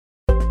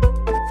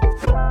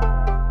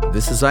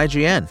This is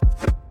IGN.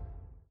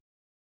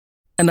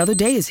 Another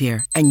day is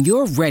here, and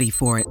you're ready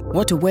for it.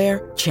 What to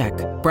wear? Check.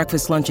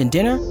 Breakfast, lunch, and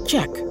dinner?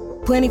 Check.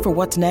 Planning for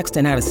what's next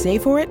and how to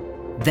save for it?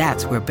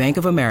 That's where Bank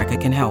of America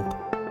can help.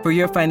 For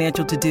your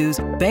financial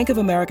to-dos, Bank of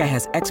America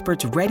has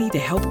experts ready to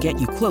help get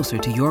you closer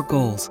to your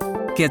goals.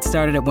 Get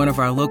started at one of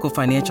our local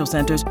financial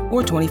centers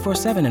or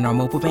 24/7 in our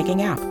mobile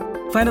banking app.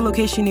 Find a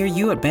location near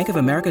you at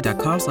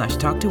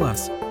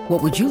bankofamerica.com/talktous.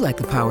 What would you like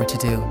the power to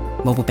do?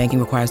 Mobile banking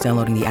requires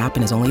downloading the app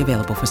and is only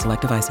available for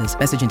select devices.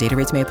 Message and data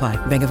rates may apply.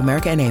 Bank of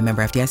America N.A.,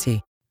 member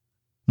FDIC.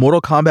 Mortal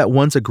Kombat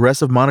 1's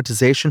aggressive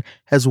monetization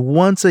has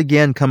once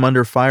again come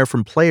under fire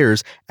from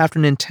players after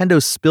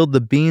Nintendo spilled the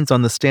beans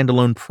on the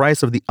standalone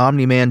price of the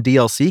Omni-Man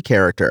DLC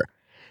character.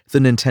 The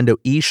Nintendo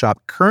eShop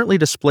currently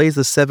displays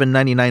the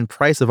 $7.99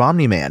 price of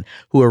Omni-Man,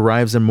 who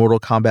arrives in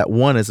Mortal Kombat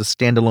 1 as a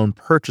standalone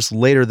purchase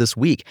later this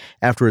week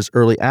after his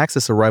early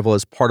access arrival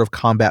as part of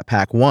Combat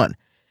Pack 1.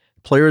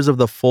 Players of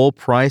the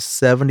full-price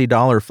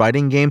 $70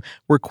 fighting game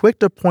were quick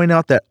to point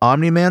out that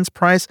Omni-Man's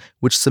price,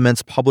 which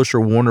cements publisher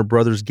Warner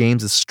Bros.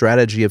 Games'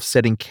 strategy of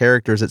setting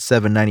characters at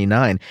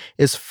 $7.99,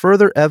 is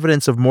further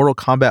evidence of Mortal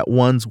Kombat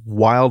 1's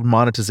wild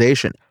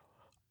monetization.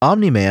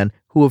 Omni-Man,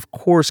 who of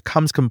course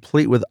comes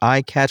complete with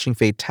eye-catching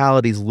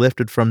fatalities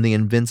lifted from the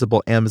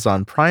Invincible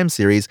Amazon Prime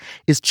series,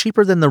 is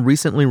cheaper than the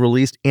recently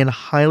released and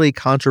highly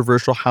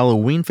controversial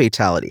Halloween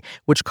fatality,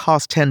 which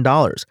cost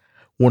 $10.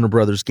 Warner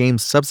Bros.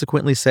 Games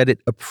subsequently said it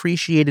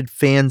appreciated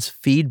fans'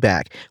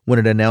 feedback when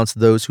it announced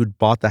those who'd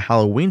bought the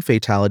Halloween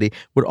fatality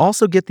would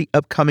also get the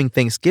upcoming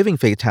Thanksgiving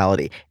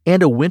fatality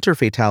and a winter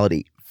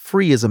fatality,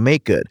 free as a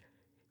make-good.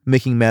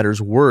 Making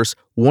matters worse,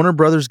 Warner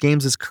Bros.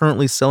 Games is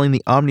currently selling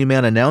the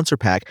Omni-Man announcer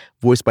pack,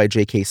 voiced by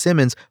J.K.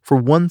 Simmons, for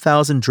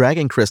 1,000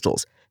 Dragon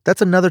Crystals.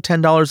 That's another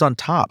 $10 on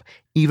top,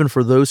 even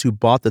for those who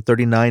bought the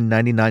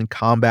 $39.99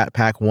 Combat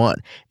Pack 1,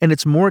 and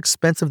it's more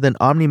expensive than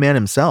Omni-Man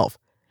himself.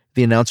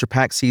 The announcer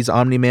pack sees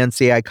Omni-Man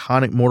say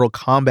iconic Mortal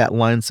Kombat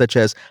lines such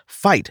as,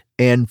 "Fight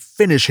and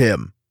finish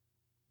him."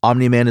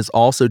 Omni-Man is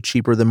also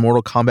cheaper than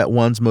Mortal Kombat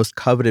 1's most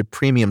coveted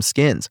premium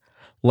skins.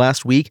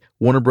 Last week,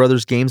 Warner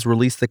Bros. Games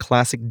released the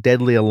classic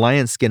Deadly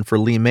Alliance skin for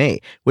Li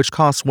Mei, which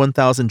costs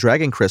 1,000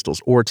 Dragon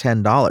Crystals, or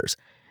 $10.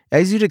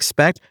 As you'd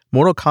expect,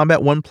 Mortal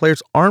Kombat 1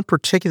 players aren't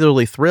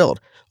particularly thrilled,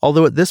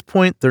 although at this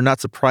point, they're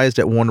not surprised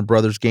at Warner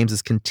Bros.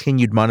 Games'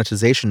 continued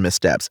monetization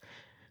missteps.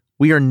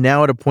 We are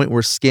now at a point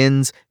where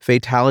skins,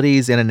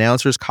 fatalities, and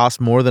announcers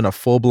cost more than a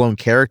full-blown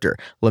character,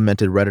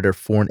 lamented Redditor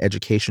Foreign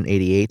Education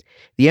 88.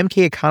 The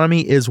MK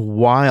economy is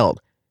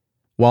wild.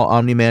 While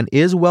Omni-Man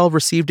is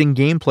well-received in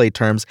gameplay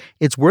terms,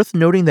 it's worth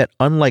noting that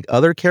unlike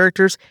other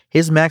characters,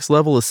 his max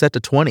level is set to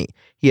 20.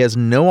 He has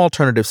no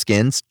alternative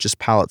skins, just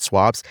palette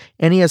swaps,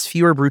 and he has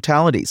fewer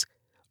brutalities.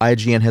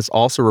 IGN has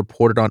also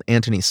reported on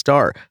Anthony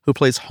Starr, who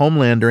plays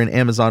Homelander in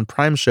Amazon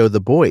Prime show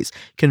The Boys,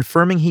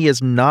 confirming he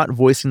is not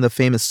voicing the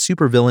famous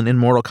supervillain in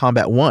Mortal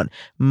Kombat 1,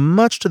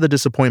 much to the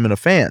disappointment of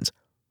fans.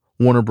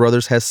 Warner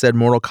Bros. Has said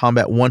Mortal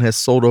Kombat 1 has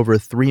sold over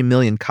 3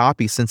 million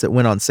copies since it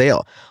went on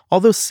sale,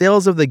 although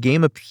sales of the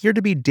game appear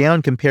to be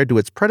down compared to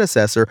its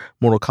predecessor,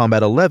 Mortal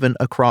Kombat 11,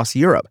 across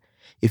Europe.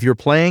 If you're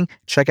playing,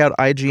 check out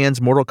IGN's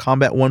Mortal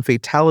Kombat 1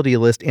 Fatality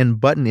List and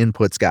Button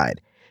Inputs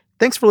Guide.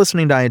 Thanks for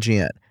listening to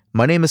IGN.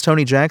 My name is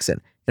Tony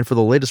Jackson, and for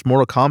the latest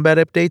Mortal Kombat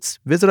updates,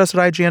 visit us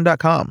at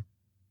IGN.com.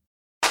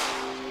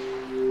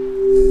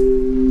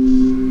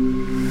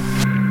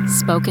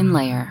 Spoken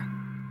Layer.